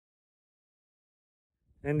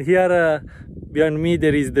And here behind me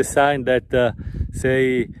there is the sign that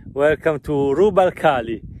say welcome to Rub Al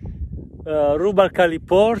Khali, Rub Al Khali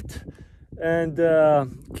port and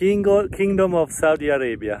Kingdom of Saudi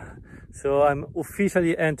Arabia. So I'm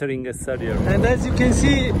officially entering Saudi Arabia. And as you can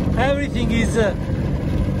see, everything is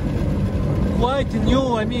quite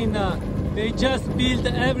new. I mean, they just built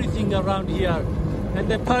everything around here, and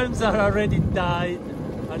the palms are already died.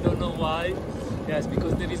 I don't know why. Yes,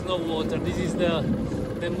 because there is no water. This is the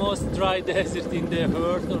most dry desert in the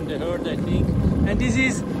earth, on the earth, I think. And this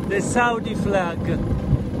is the Saudi flag,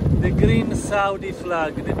 the green Saudi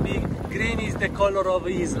flag. The big green is the color of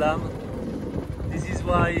Islam. This is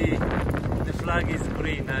why the flag is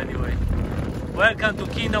green anyway. Welcome to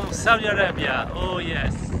Kingdom of Saudi Arabia. Oh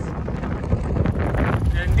yes.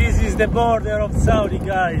 And this is the border of Saudi,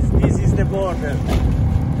 guys. This is the border.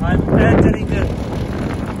 I'm entering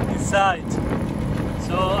inside.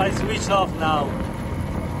 So I switch off now.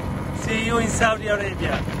 See you in Saudi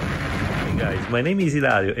Arabia. Hey guys, my name is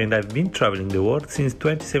Ilario and I've been traveling the world since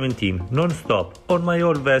 2017, non-stop, on my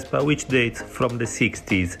old Vespa, which dates from the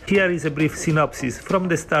 60s. Here is a brief synopsis from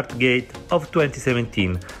the start gate of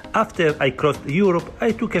 2017. After I crossed Europe,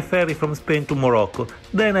 I took a ferry from Spain to Morocco,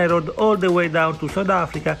 then I rode all the way down to South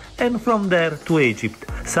Africa and from there to Egypt,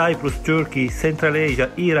 Cyprus, Turkey, Central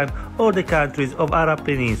Asia, Iran, all the countries of Arab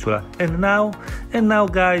Peninsula. And now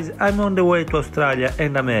guys, I'm on the way to Australia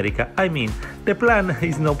and America. I mean, the plan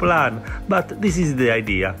is no plan, but this is the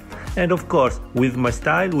idea. And of course, with my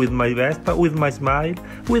style, with my Vespa, with my smile,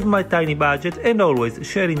 with my tiny budget, and always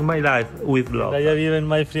sharing my life with love. I have even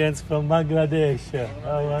my friends from Bangladesh.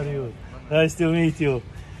 How are you? Nice to meet you.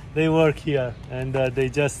 They work here and they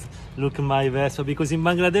just look at my Vespa, because in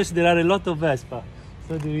Bangladesh there are a lot of Vespa.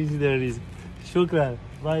 So there is. Shukran.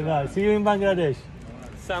 Bye bye. See you in Bangladesh.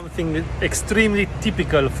 Something extremely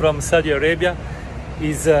typical from Saudi Arabia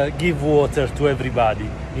is give water to everybody.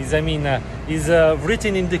 Is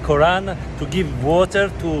written in the Quran to give water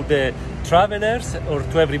to the travelers or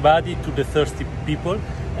to everybody, to the thirsty people.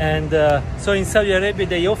 And so in Saudi Arabia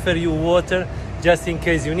they offer you water just in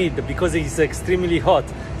case you need, because it's extremely hot.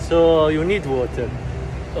 So you need water.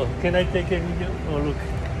 Oh, can I take a video? Oh look,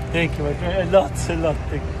 thank you my friend. A lot.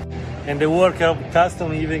 Thank you. And the worker of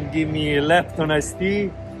custom even give me a Lepton iced tea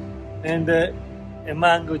and a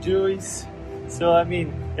mango juice. So I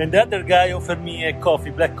mean, and the other guy offered me a coffee,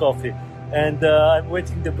 black coffee, and I'm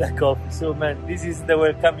waiting the black coffee. So man, this is the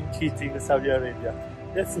welcoming kit in Saudi Arabia.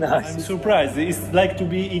 That's nice. I'm surprised. It's like to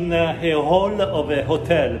be in a hall of a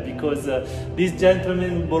hotel, because this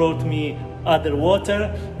gentleman brought me other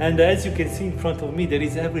water, and as you can see in front of me there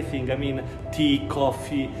is everything. I mean, tea,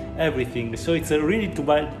 coffee, everything. So it's really to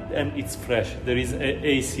buy, and it's fresh. There is a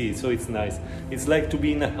AC, so it's nice. It's like to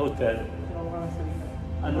be in a hotel.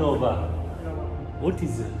 Anova. What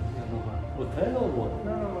is it? Hotel or what?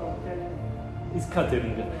 No, it's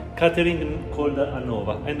catering. Catering called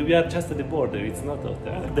Anova. And we are just at the border, it's not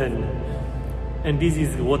hotel. Then, and this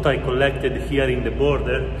is what I collected here in the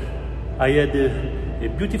border. I had a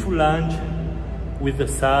beautiful lunch with a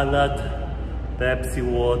salad, Pepsi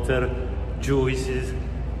water, juices,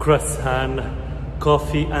 croissant,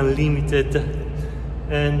 coffee unlimited.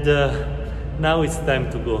 And now it's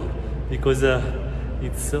time to go, because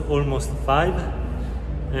it's almost 5.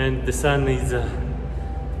 And the sun is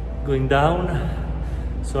going down,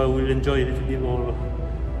 so I will enjoy a little bit more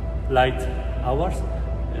light hours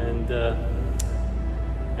and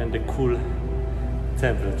the cool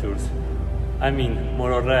temperatures. I mean,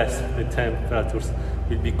 more or less the temperatures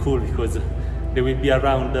will be cool, because they will be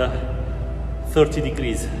around 30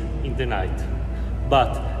 degrees in the night.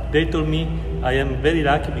 But they told me I am very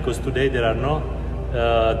lucky, because today there are no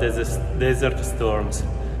desert storms.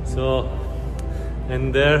 So,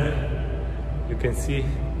 and there you can see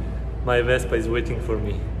my Vespa is waiting for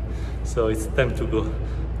me. So it's time to go,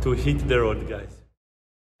 to hit the road, guys.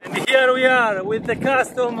 And here we are with the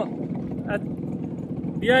custom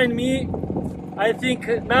behind me. I think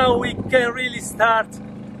now we can really start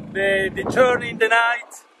the journey in the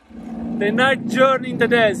night journey in the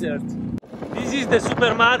desert. This is the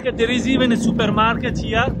supermarket. There is even a supermarket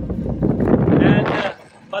here. And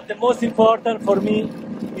but the most important for me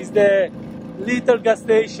is the little gas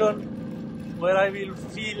station, where I will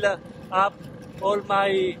fill up all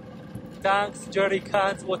my tanks, jerry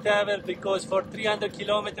cans, whatever, because for 300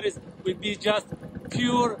 kilometers will be just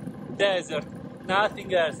pure desert,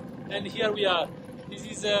 nothing else. And here we are. This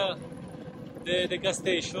is the gas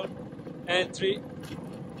station entry,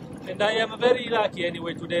 and I am very lucky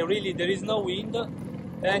anyway today. Really, there is no wind,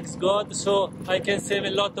 thanks God, so I can save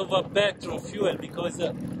a lot of petrol fuel, because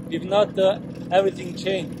if not, everything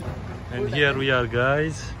changed. And here we are,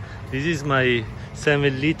 guys. This is my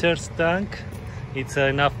 7 liters tank. It's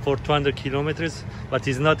enough for 200 kilometers, but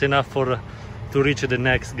it's not enough for to reach the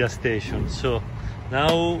next gas station. So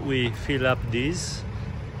now we fill up this,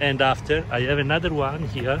 and after I have another one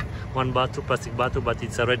here, one bottle, plastic bottle, but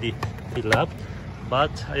it's already filled up.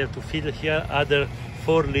 But I have to fill here other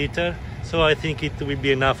 4 liters, so I think it will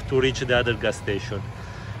be enough to reach the other gas station.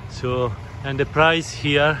 So, and the price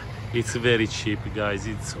here, it's very cheap, guys.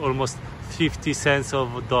 It's almost 50 cents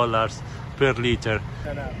of dollars per liter.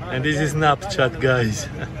 And this is Snapchat, guys.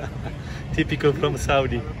 Typical from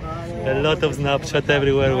Saudi. A lot of Snapchat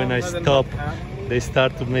everywhere. When I stop, they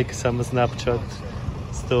start to make some Snapchat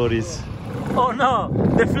stories. Oh no,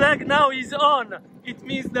 the flag now is on. It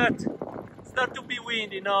means that start to be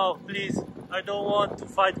windy. No, please, I don't want to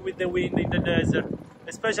fight with the wind in the desert,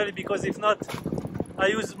 especially because if not, I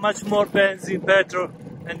use much more benzene, petrol,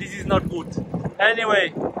 and this is not good.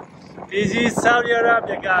 Anyway, this is Saudi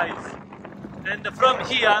Arabia, guys. And from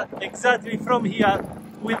here, exactly from here,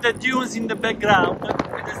 with the dunes in the background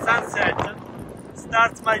and the sunset,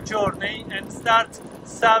 starts my journey and starts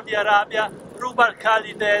Saudi Arabia, Rub al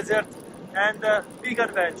Khali desert, and big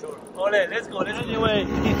adventure. Ole, let's go. Anyway,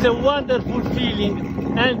 it's a wonderful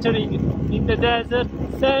feeling entering in the desert,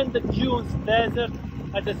 sand dunes desert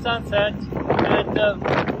at the sunset, and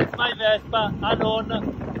with my Vespa alone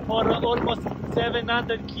for almost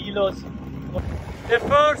 700 kilos. The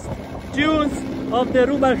first dunes of the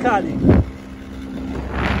Rub al Khali.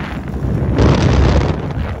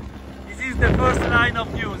 This is the first line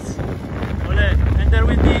of dunes. Ole. And there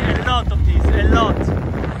will be a lot of these, a lot.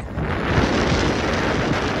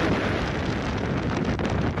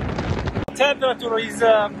 Temperature is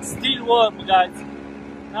still warm, guys.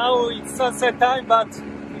 Now it's sunset time, but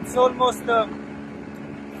it's almost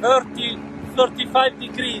 35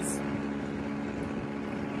 degrees.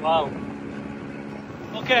 Wow.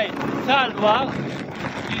 Okay, Salwa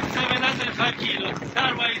is 705 kilos.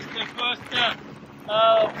 Salwa is the first,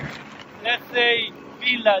 let's say,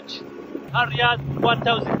 village. Riyadh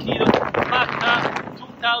 1000 kilos, Makkah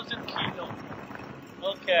 2000 kilos.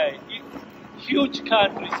 Okay, it's huge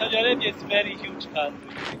country. Saudi Arabia is very huge country.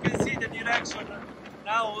 You can see the direction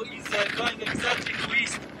now is going exactly to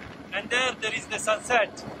east, and there is the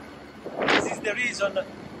sunset. This is the reason.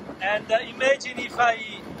 And imagine if I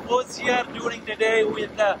was here during the day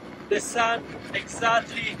with the sun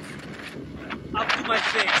exactly up to my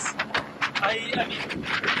face. I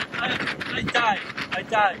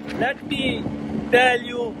die. Let me tell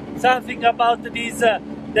you something about this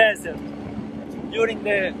desert. During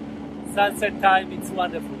the sunset time, it's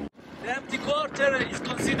wonderful. The empty quarter is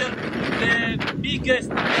considered the biggest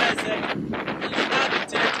desert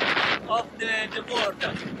inhabited of the world.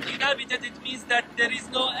 Inhabited, it means that there is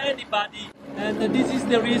no anybody, and this is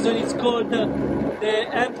the reason it's called the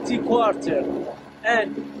empty quarter.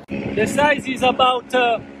 And the size is about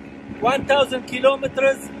 1000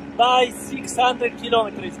 kilometers by 600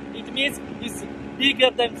 kilometers. It means it's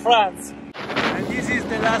bigger than France. And this is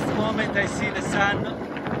the last moment I see the sun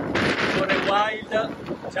for a while.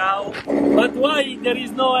 Ciao. But why there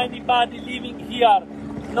is no anybody living here?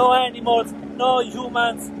 No animals, no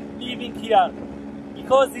humans living here?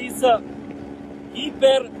 Because it's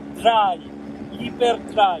hyper dry.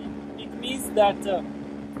 It means that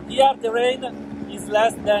here the rain is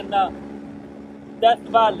less than Death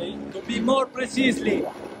Valley. To be more precisely,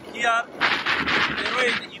 here the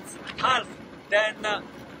rain is half than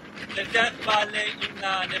the Death Valley in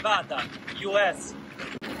Nevada, US.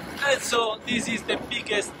 And so this is the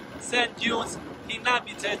biggest sand dunes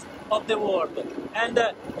inhabited of the world, and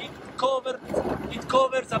it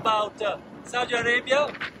covers about Saudi Arabia,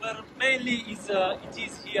 where mainly it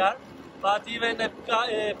is here, but even a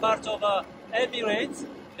part of Emirates,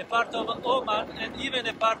 a part of Oman, and even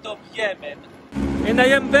a part of Yemen. And I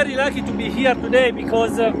am very lucky to be here today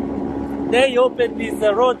because they opened this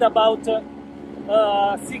road about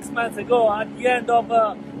 6 months ago, at the end of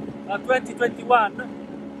 2021.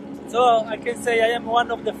 So I can say I am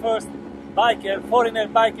one of the first foreigner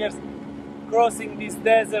bikers crossing this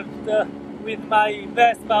desert with my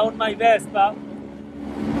Vespa, on my Vespa.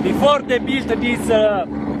 Before they built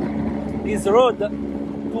this road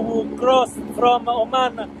to cross from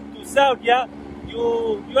Oman to Saudi,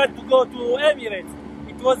 you had to go to Emirates.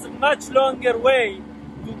 It was a much longer way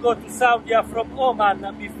to go to Saudi from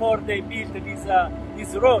Oman before they built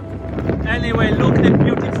this road. Anyway, look the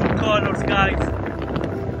beautiful colors, guys.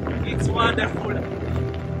 It's wonderful,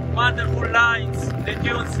 wonderful lines. The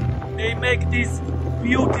dunes, they make these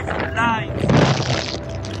beautiful lines.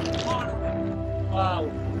 Wow.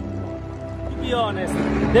 To be honest,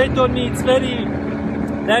 they told me it's very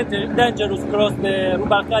dangerous cross the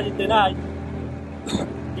Rubalcali in the night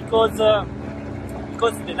because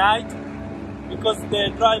the night, because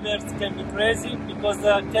the drivers can be crazy, because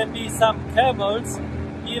there can be some camels,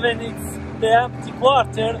 even it's the empty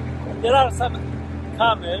quarter, there are some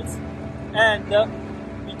camels, and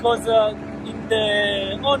because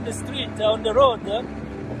on the street, on the road,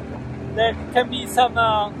 there can be some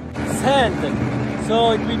sand,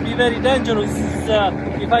 so it will be very dangerous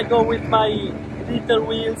if I go with my little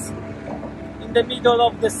wheels in the middle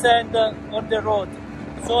of the sand on the road.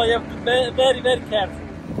 So I have to be very, very careful.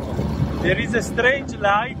 There is a strange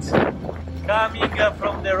light coming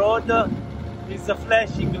from the road. It's a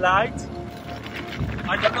flashing light.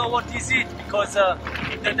 I don't know what is it, because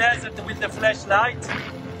in the desert with the flashlight,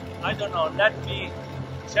 I don't know. Let me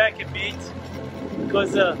check a bit,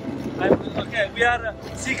 because we are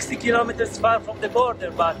 60 kilometers far from the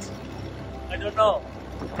border, but I don't know.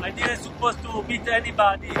 I didn't supposed to meet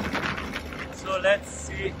anybody, so let's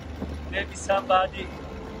see. Maybe somebody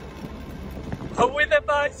with a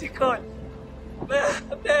bicycle.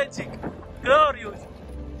 Magic, glorious.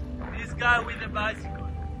 This guy with a bicycle.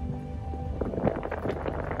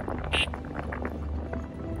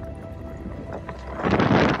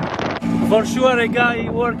 For sure, a guy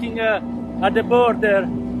working at the border.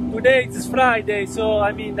 Today it's Friday, so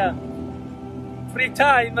I mean free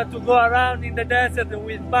time to go around in the desert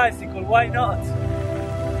with bicycle. Why not?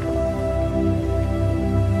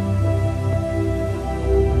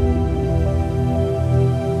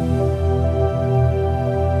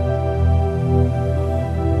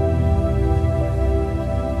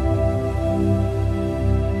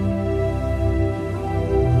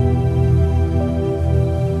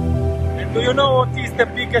 Do you know what is the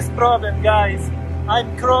biggest problem, guys?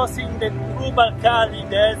 I'm crossing the Rubalcali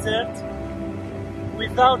desert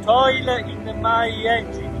without oil in my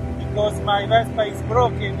engine, because my Vespa is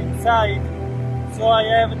broken inside, so I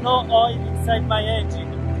have no oil inside my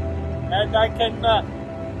engine, and I can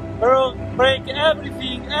break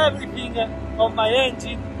everything on my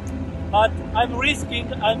engine, but I'm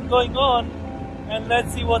risking, I'm going on, and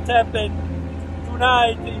let's see what happens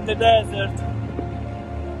tonight in the desert.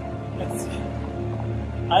 Let's see.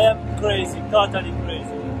 I am crazy, totally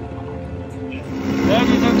crazy.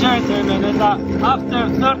 Ladies and gentlemen, and after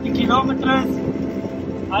 30 kilometers,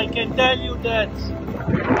 I can tell you that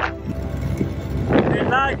the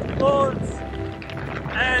light poles,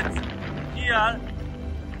 and here,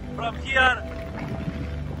 from here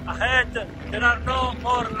ahead, there are no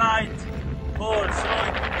more light poles, so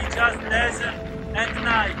it will be just desert and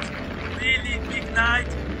night, really big night,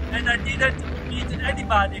 and I didn't meet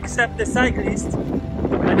anybody except the cyclist.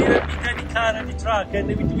 I didn't meet any car, any truck, and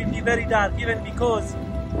it will be very dark, even because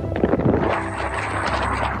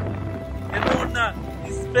the moon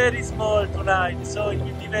is very small tonight, so it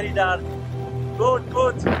will be very dark. Good,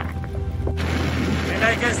 good. And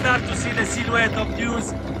I can start to see the silhouette of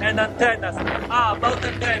views and antennas. Ah, about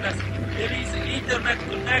antennas. There is internet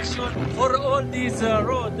connection for all this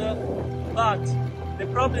road, but the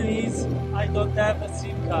problem is I don't have a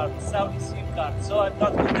SIM card, Saudi SIM card, so I'm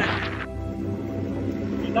not connected.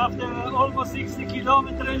 And after almost 60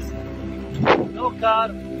 kilometers, no car,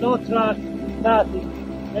 no truck, nothing.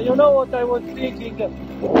 And you know what I was thinking?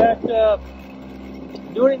 That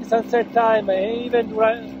during sunset time, even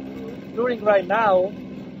during right now,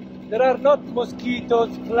 there are not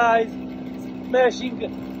mosquitoes, flies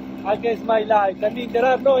smashing against my light. I mean, there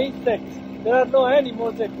are no insects, there are no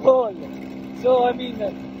animals at all. So, I mean,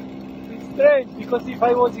 it's strange, because if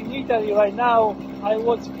I was in Italy right now, I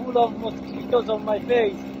was full of mosquitoes on my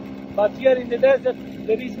face. But here in the desert,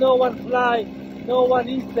 there is no one fly, no one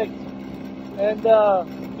insect. And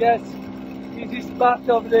yes, it is part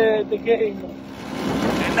of the game.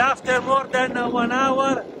 And after more than 1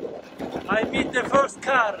 hour, I meet the first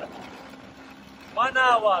car. 1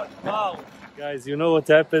 hour, wow. Guys, you know what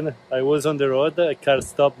happened? I was on the road, a car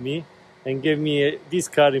stopped me and gave me this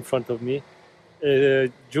car in front of me.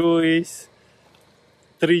 Juice,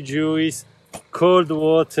 3 juice, cold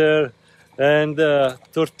water, and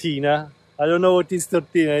tortina. I don't know what is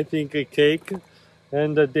tortina, I think a cake.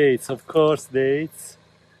 And dates, of course, dates.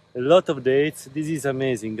 A lot of dates. This is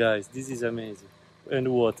amazing, guys. This is amazing. And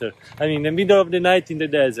water. I mean, in the middle of the night in the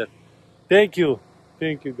desert. Thank you.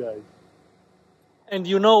 Thank you, guys. And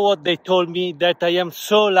you know what they told me? That I am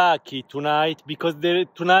so lucky tonight, because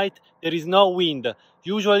tonight there is no wind.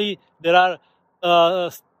 Usually there are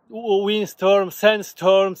windstorms,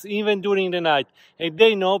 sandstorms, even during the night. And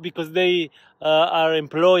they know, because they are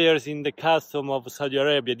employers in the custom of Saudi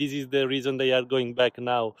Arabia. This is the reason they are going back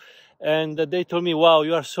now. And they told me, wow,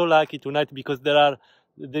 you are so lucky tonight, because there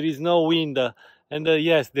is no wind. And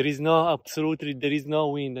yes, there is no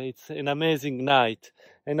wind. It's an amazing night.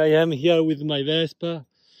 And I am here with my Vespa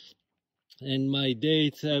and my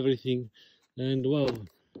dates, everything. And wow,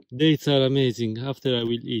 dates are amazing. After I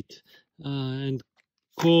will eat. And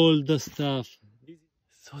cold stuff.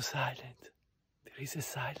 So silent. There is a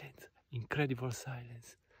silence, incredible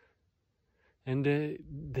silence. And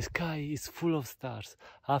the sky is full of stars.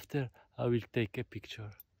 After I will take a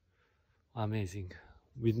picture. Amazing.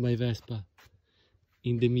 With my Vespa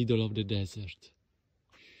in the middle of the desert.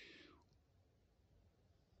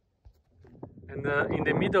 And in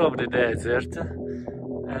the middle of the desert,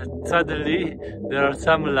 suddenly there are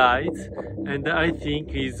some lights, and I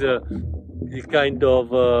think is a kind of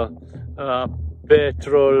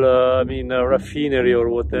petrol, a refinery or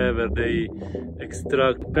whatever. They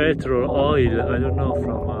extract petrol, oil, I don't know,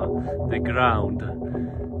 from the ground.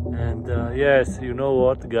 And yes, you know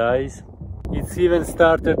what, guys? It's even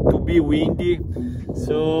started to be windy,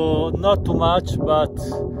 so not too much, but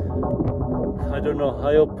I don't know.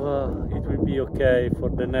 I hope it will be okay for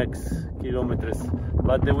the next kilometers.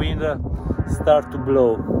 But the wind start to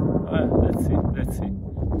blow. Let's see.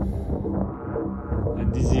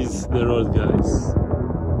 And this is the road, guys.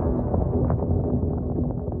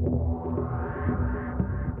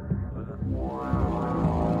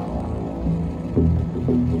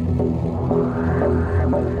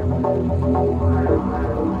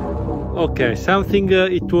 Okay, something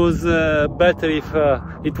it was better if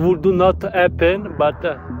it would do not happen, but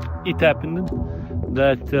it happened.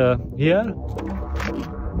 That here,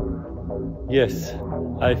 yes,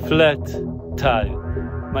 I flat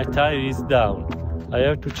tire. My tire is down. I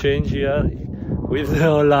have to change here with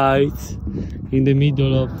no lights in the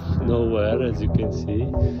middle of nowhere, as you can see,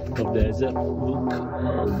 of desert. Look,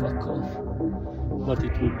 oh fuck off. But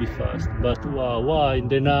it will be fast. But wow, why in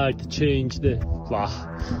the night change the... Wow,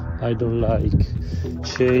 I don't like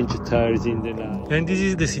change tires in the night. And this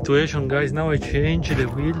is the situation, guys. Now I change the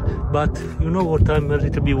wheel, but you know what, I'm a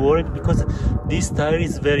little bit worried because this tire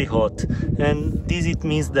is very hot, and this it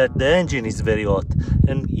means that the engine is very hot,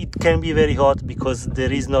 and it can be very hot because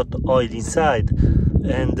there is not oil inside.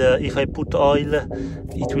 And if I put oil,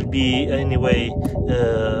 it will be anyway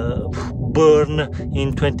burn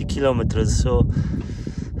in 20 kilometers. So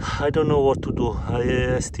I don't know what to do.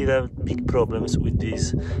 I still have big problems with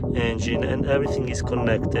this engine, and everything is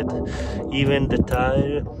connected. Even the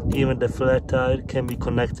tire, even the flat tire can be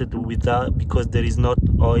connected with that because there is not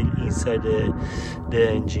oil inside the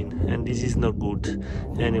engine, and this is not good.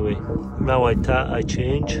 Anyway, now I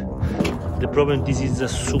change. The problem, this is a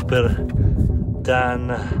super thin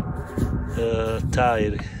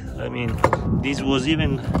tire. I mean, this was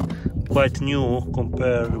even quite new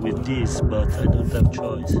compared with this, but I don't have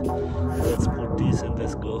choice. Let's put this and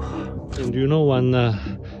let's go. And you know, one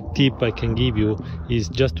tip I can give you is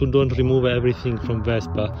just to don't remove everything from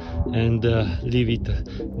Vespa and leave it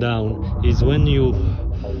down. Is when you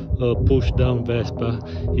push down Vespa,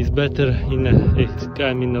 it's better in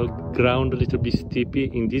a ground a little bit steepy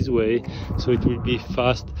in this way, so it will be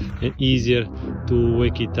fast and easier to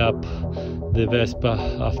wake it up, the Vespa,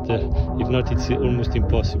 after. If not, it's almost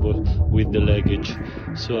impossible with the luggage.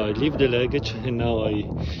 So I leave the luggage and now I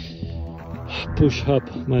push up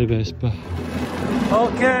my Vespa.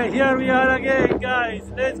 Okay, here we are again, guys.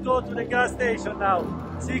 Let's go to the gas station now.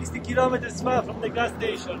 60 kilometers far from the gas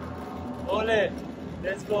station. Ole,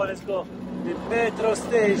 let's go, let's go. The petrol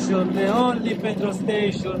station, the only petrol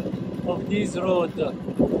station of this road.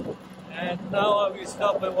 And now I will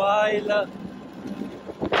stop a while.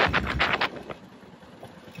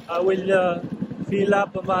 I will fill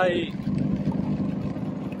up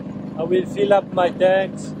my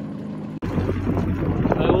tanks.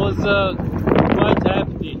 I was quite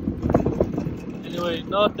empty. Anyway,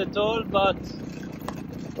 not at all, but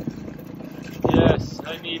yes,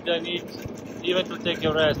 I need even to take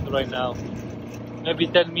a rest right now. Maybe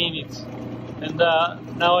 10 minutes. And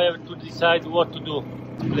now I have to decide what to do.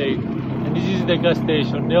 And this is the gas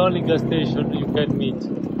station, the only gas station you can meet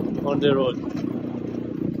on the road.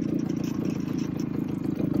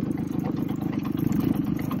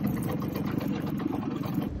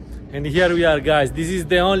 And here we are, guys. This is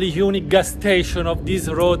the only unique gas station of this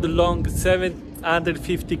road long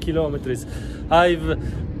 750 kilometers. I've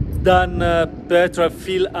done petrol,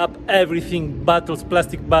 fill up everything, bottles,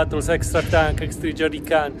 plastic bottles, extra tank, extra jerry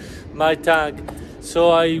can, my tank.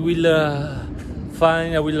 So I will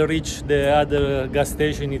reach the other gas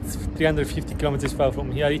station. It's 350 kilometers far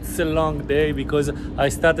from here. It's a long day because I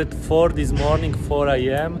started 4 this morning, 4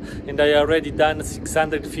 AM, and I already done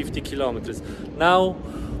 650 kilometers. Now,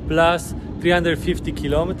 plus 350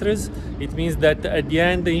 kilometers. It means that at the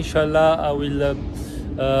end, inshallah, I will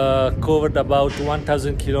covered about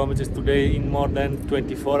 1000 kilometers today in more than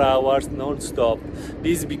 24 hours non-stop.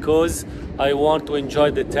 This is because I want to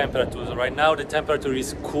enjoy the temperatures. Right now the temperature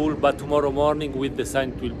is cool, but tomorrow morning with the sun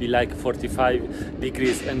it will be like 45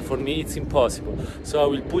 degrees, and for me it's impossible. So I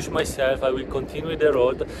will push myself, I will continue the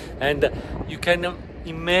road, and you can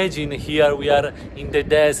imagine here we are in the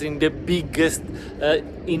desert, in the biggest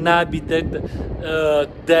inhabited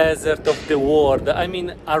desert of the world. I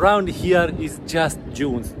mean, around here is just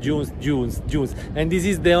dunes, and this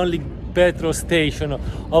is the only petrol station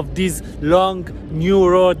of this long new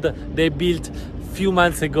road they built few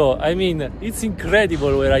months ago. I mean, it's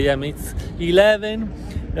incredible where I am. It's 11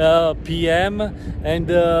 p.m. and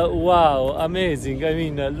wow, amazing. I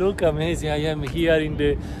mean, look, amazing. I am here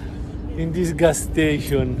in this gas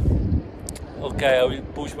station. Okay, I will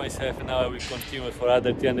push myself now. I will continue for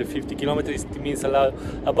other 350 kilometers. It means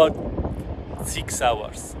about 6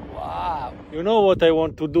 hours. Wow! You know what I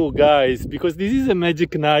want to do, guys? Because this is a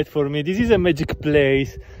magic night for me. This is a magic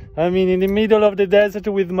place. I mean, in the middle of the desert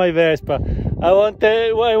with my Vespa. I want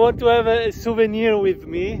to have a souvenir with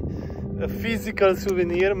me, a physical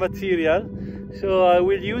souvenir material. So I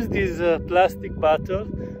will use this plastic bottle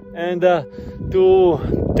and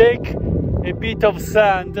to take a bit of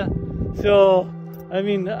sand. So I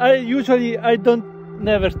mean, I don't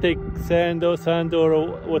never take sand or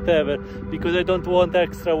whatever, because I don't want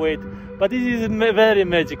extra weight, but this is a very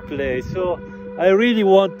magic place, so I really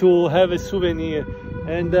want to have a souvenir.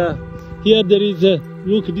 And here there is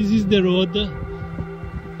look, this is the road,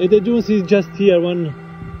 and the dunes is just here, one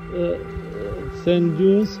sand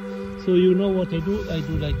dunes. So you know what I do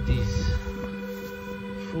like this,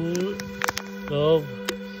 full of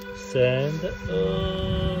sand.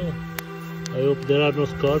 I hope there are no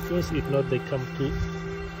scorpions. If not, they come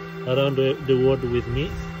around the world with me.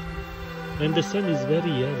 And the sun is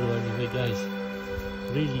very yellow anyway, guys,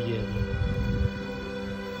 really yellow.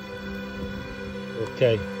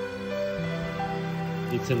 Okay,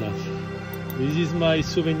 it's enough. This is my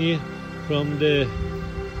souvenir from the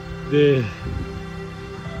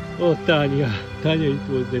oh, Tanya, it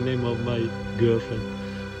was the name of my girlfriend.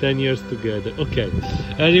 10 years together. Okay,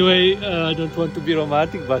 anyway, I don't want to be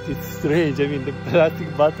romantic, but it's strange. I mean, the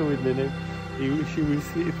plastic bottle with the name, she will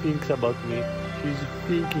thinks about me. She's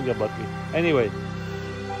thinking about me. Anyway,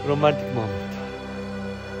 romantic moment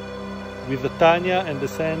with the Tanya and the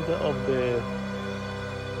sand of the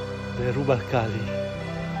Rubalcali.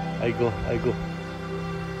 I go.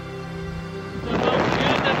 About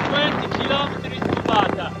 320 kilometers to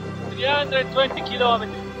Bata. 320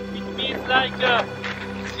 kilometers. It means like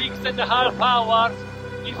 6.5 hours.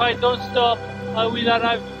 If I don't stop, I will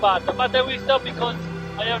arrive to Bata. But I will stop because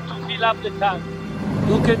I have to fill up the tank.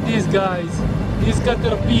 Look at this, guys. This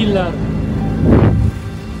caterpillar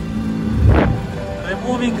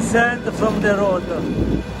removing sand from the road.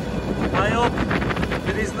 I hope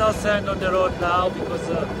there is no sand on the road now, because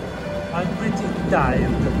I'm pretty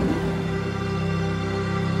tired.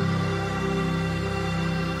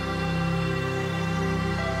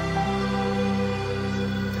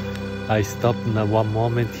 I stopped in one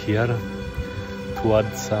moment here to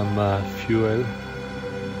add some fuel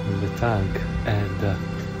in the tank, and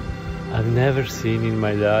I've never seen in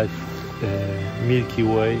my life Milky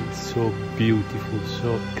Way so beautiful,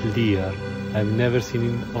 so clear. I've never seen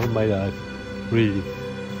it all my life, really.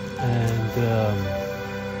 And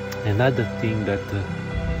another thing that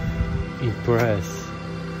impressed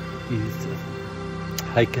is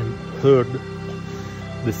I can hear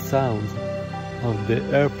the sound of the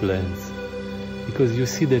airplanes, because you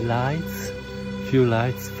see the lights, few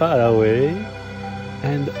lights far away,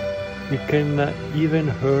 and you can even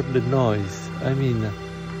hear the noise. I mean,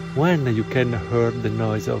 when you can hear the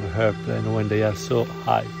noise of airplane when they are so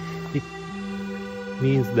high, it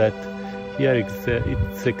means that here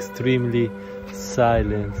it's extremely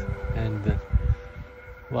silent and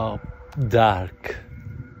wow, dark,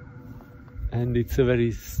 and it's a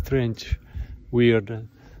very strange, weird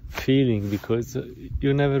feeling, because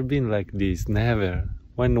you've never been like this, never.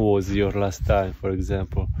 When was your last time, for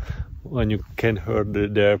example, when you can hear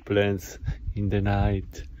the airplanes in the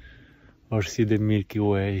night or see the Milky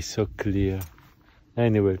Way so clear?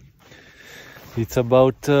 Anyway, it's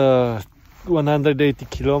about 180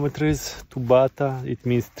 kilometers to Bata. It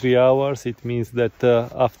means 3 hours. It means that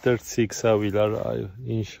after 6 I will arrive,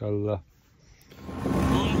 inshallah.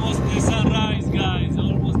 Almost the sunrise, guys,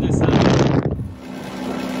 almost the sunrise.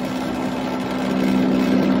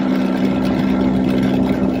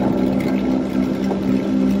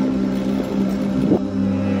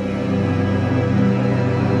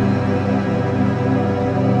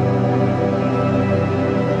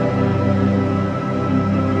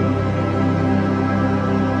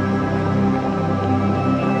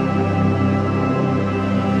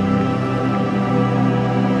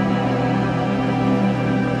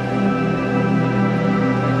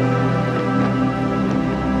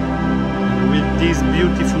 this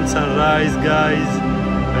beautiful sunrise, guys.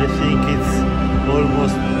 I think it's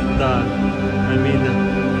almost done. I mean,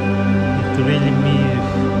 it really means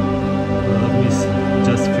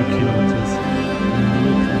just a few kilometers. And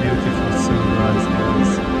look, beautiful sunrise,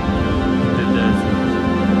 guys, in the desert,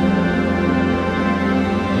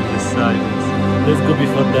 in the silence. Let's go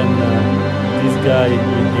before then. This guy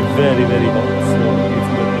will be very, very hot, so it's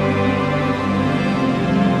good.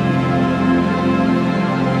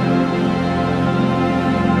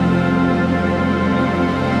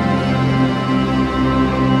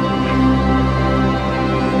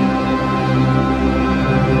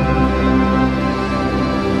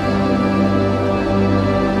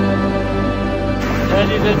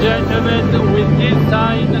 Ladies and gentlemen, with this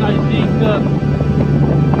sign, I think the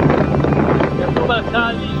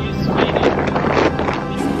Rubakali is finished.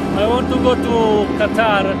 I want to go to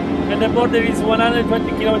Qatar, and the border is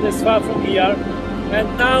 120 kilometers far from here. And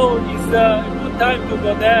now is a good time to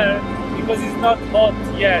go there because it's not hot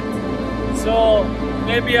yet. So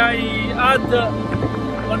maybe I add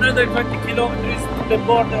 120 kilometers to the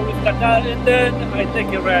border with Qatar, and then I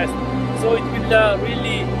take a rest. So it will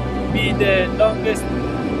really be the longest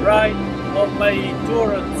ride of my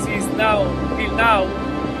tour since now till now,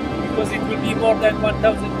 because it will be more than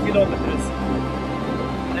 1,000 kilometers.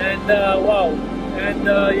 And wow, and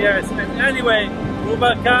yes, and anyway,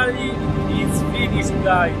 Rubakali is finished,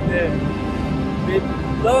 guys. The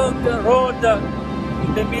long road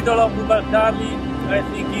in the middle of Rubakali, I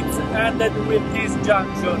think it's ended with this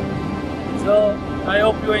junction. So I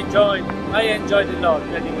hope you enjoyed. I enjoyed a lot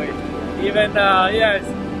anyway. Even yes,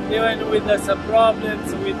 even with some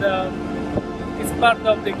problems with it's part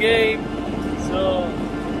of the game. So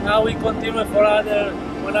now we continue for another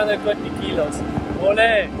 120 kilos.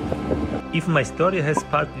 Ole! If my story has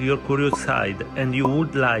sparked your curious side and you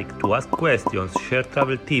would like to ask questions, share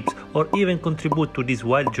travel tips, or even contribute to this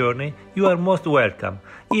wild journey, you are most welcome,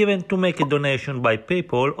 even to make a donation by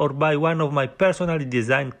PayPal or buy one of my personally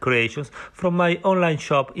designed creations from my online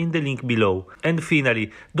shop in the link below. And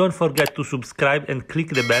finally, don't forget to subscribe and click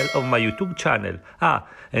the bell of my YouTube channel.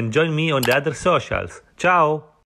 And join me on the other socials. Ciao!